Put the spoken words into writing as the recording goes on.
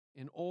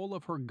in all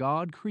of her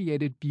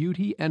God-created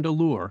beauty and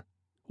allure,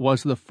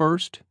 was the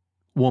first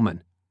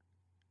woman.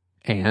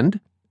 And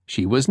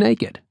she was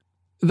naked.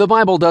 The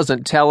Bible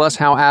doesn't tell us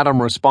how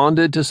Adam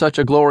responded to such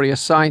a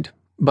glorious sight,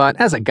 but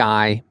as a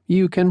guy,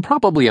 you can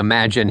probably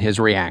imagine his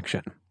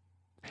reaction.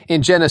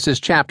 In Genesis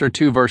chapter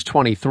 2, verse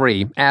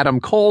 23,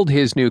 Adam called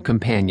his new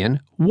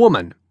companion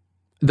woman.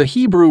 The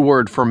Hebrew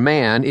word for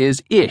man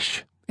is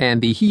ish,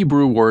 and the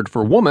Hebrew word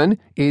for woman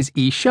is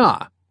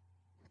isha.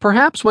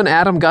 Perhaps when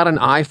Adam got an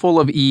eyeful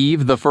of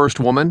Eve, the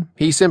first woman,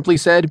 he simply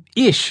said,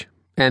 ish,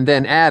 and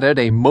then added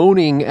a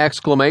moaning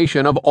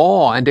exclamation of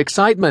awe and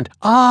excitement,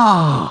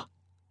 ah!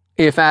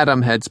 If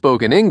Adam had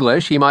spoken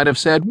English, he might have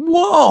said,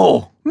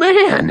 whoa,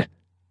 man!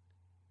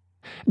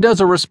 Does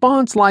a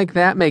response like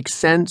that make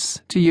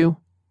sense to you?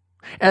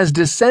 As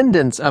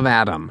descendants of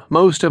Adam,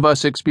 most of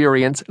us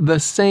experience the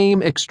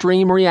same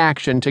extreme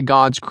reaction to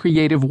God's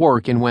creative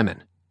work in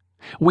women.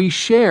 We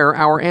share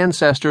our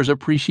ancestors'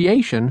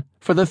 appreciation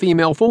for the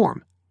female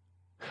form.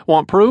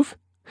 Want proof?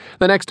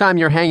 The next time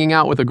you're hanging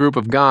out with a group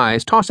of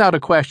guys, toss out a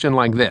question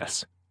like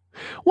this.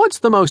 What's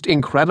the most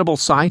incredible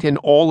sight in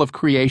all of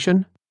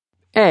creation?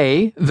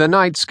 A. The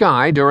night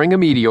sky during a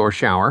meteor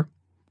shower.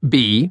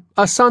 B.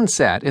 A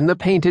sunset in the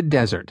painted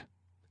desert.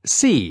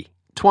 C.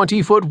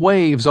 20-foot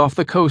waves off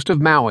the coast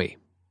of Maui.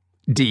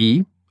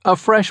 D. A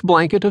fresh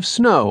blanket of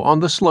snow on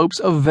the slopes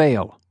of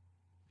Vail.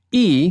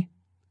 E.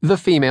 The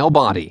female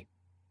body.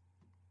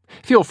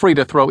 Feel free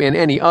to throw in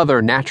any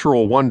other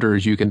natural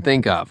wonders you can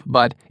think of,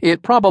 but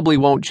it probably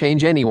won't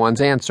change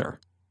anyone's answer.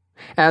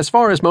 As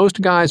far as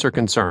most guys are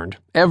concerned,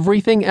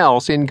 everything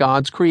else in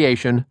God's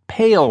creation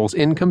pales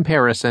in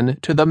comparison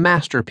to the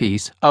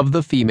masterpiece of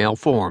the female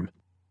form.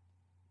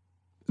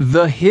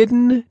 The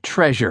hidden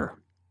treasure.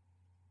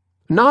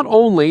 Not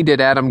only did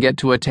Adam get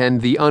to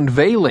attend the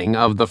unveiling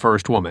of the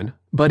first woman,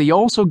 but he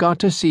also got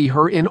to see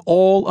her in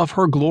all of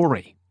her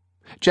glory.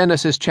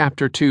 Genesis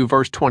chapter 2,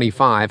 verse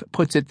 25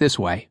 puts it this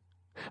way.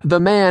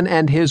 The man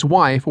and his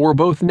wife were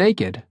both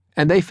naked,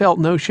 and they felt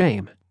no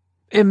shame.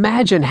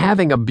 Imagine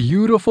having a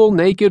beautiful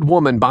naked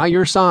woman by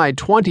your side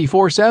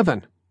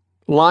 24/7.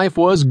 Life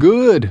was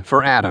good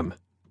for Adam.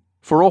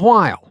 For a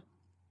while.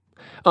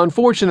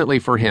 Unfortunately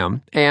for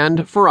him,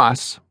 and for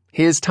us,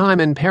 his time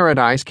in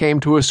paradise came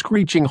to a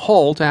screeching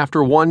halt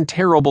after one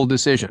terrible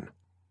decision.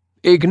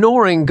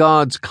 Ignoring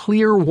God's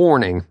clear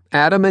warning,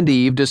 Adam and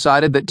Eve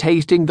decided that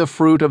tasting the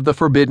fruit of the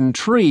forbidden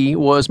tree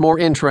was more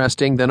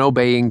interesting than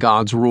obeying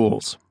God's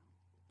rules.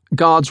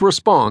 God's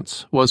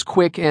response was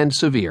quick and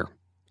severe.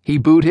 He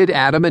booted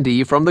Adam and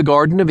Eve from the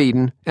Garden of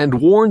Eden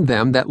and warned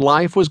them that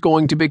life was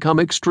going to become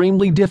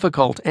extremely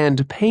difficult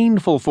and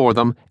painful for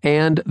them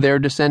and their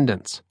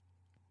descendants.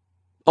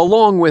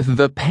 Along with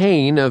the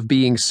pain of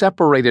being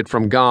separated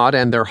from God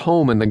and their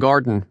home in the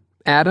garden,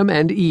 Adam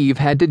and Eve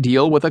had to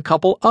deal with a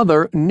couple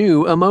other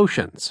new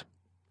emotions: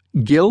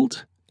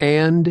 guilt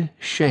and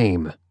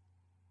shame.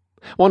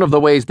 One of the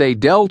ways they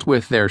dealt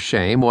with their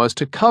shame was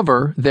to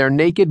cover their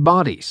naked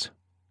bodies.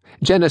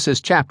 Genesis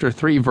chapter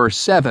 3, verse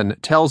 7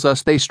 tells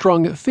us they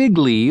strung fig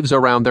leaves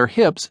around their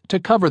hips to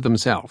cover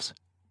themselves.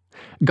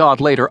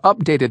 God later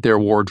updated their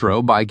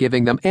wardrobe by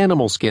giving them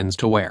animal skins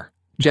to wear.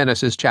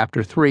 Genesis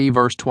chapter 3,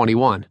 verse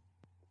 21.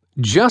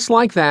 Just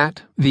like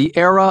that, the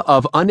era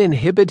of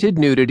uninhibited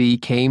nudity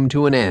came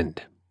to an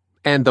end,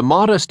 and the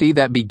modesty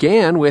that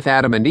began with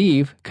Adam and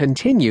Eve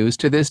continues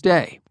to this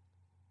day.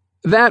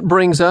 That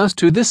brings us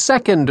to the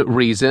second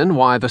reason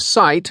why the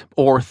sight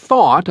or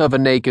thought of a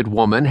naked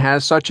woman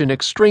has such an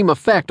extreme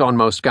effect on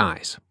most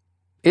guys.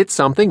 It's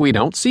something we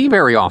don't see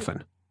very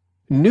often.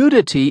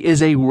 Nudity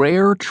is a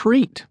rare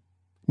treat.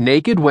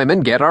 Naked women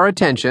get our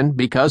attention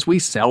because we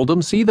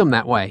seldom see them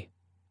that way.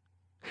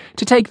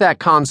 To take that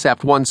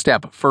concept one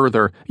step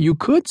further, you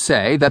could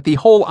say that the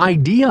whole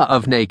idea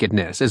of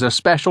nakedness is a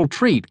special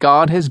treat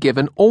God has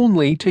given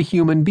only to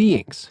human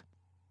beings.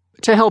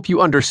 To help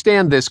you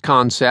understand this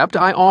concept,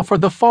 I offer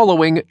the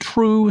following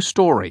true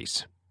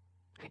stories.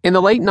 In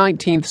the late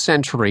 19th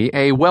century,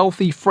 a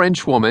wealthy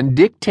French woman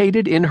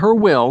dictated in her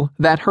will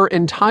that her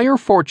entire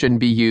fortune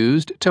be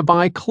used to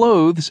buy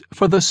clothes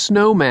for the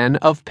snowmen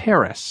of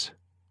Paris.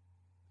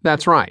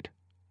 That's right,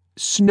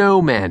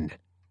 snowmen.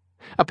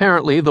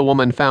 Apparently, the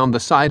woman found the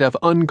sight of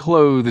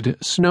unclothed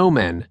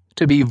snowmen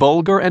to be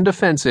vulgar and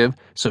offensive,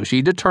 so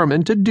she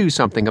determined to do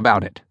something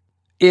about it.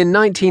 In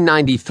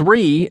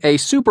 1993, a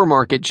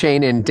supermarket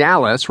chain in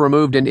Dallas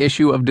removed an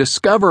issue of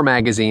Discover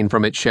magazine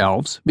from its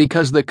shelves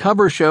because the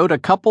cover showed a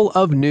couple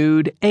of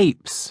nude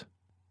apes.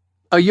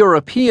 A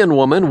European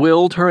woman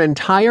willed her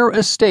entire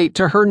estate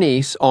to her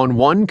niece on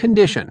one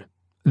condition: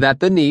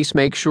 that the niece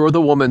make sure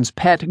the woman's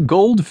pet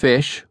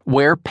goldfish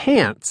wear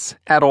pants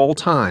at all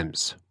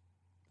times.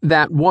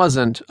 That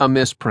wasn't a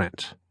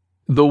misprint.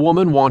 The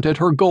woman wanted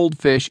her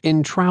goldfish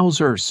in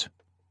trousers.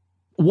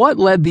 What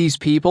led these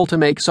people to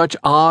make such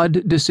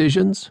odd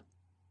decisions?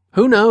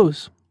 Who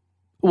knows?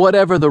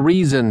 Whatever the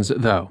reasons,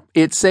 though,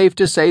 it's safe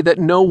to say that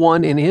no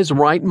one in his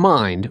right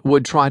mind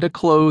would try to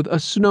clothe a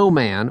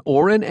snowman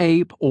or an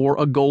ape or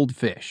a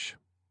goldfish.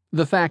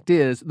 The fact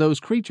is, those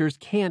creatures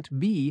can't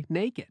be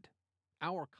naked. Our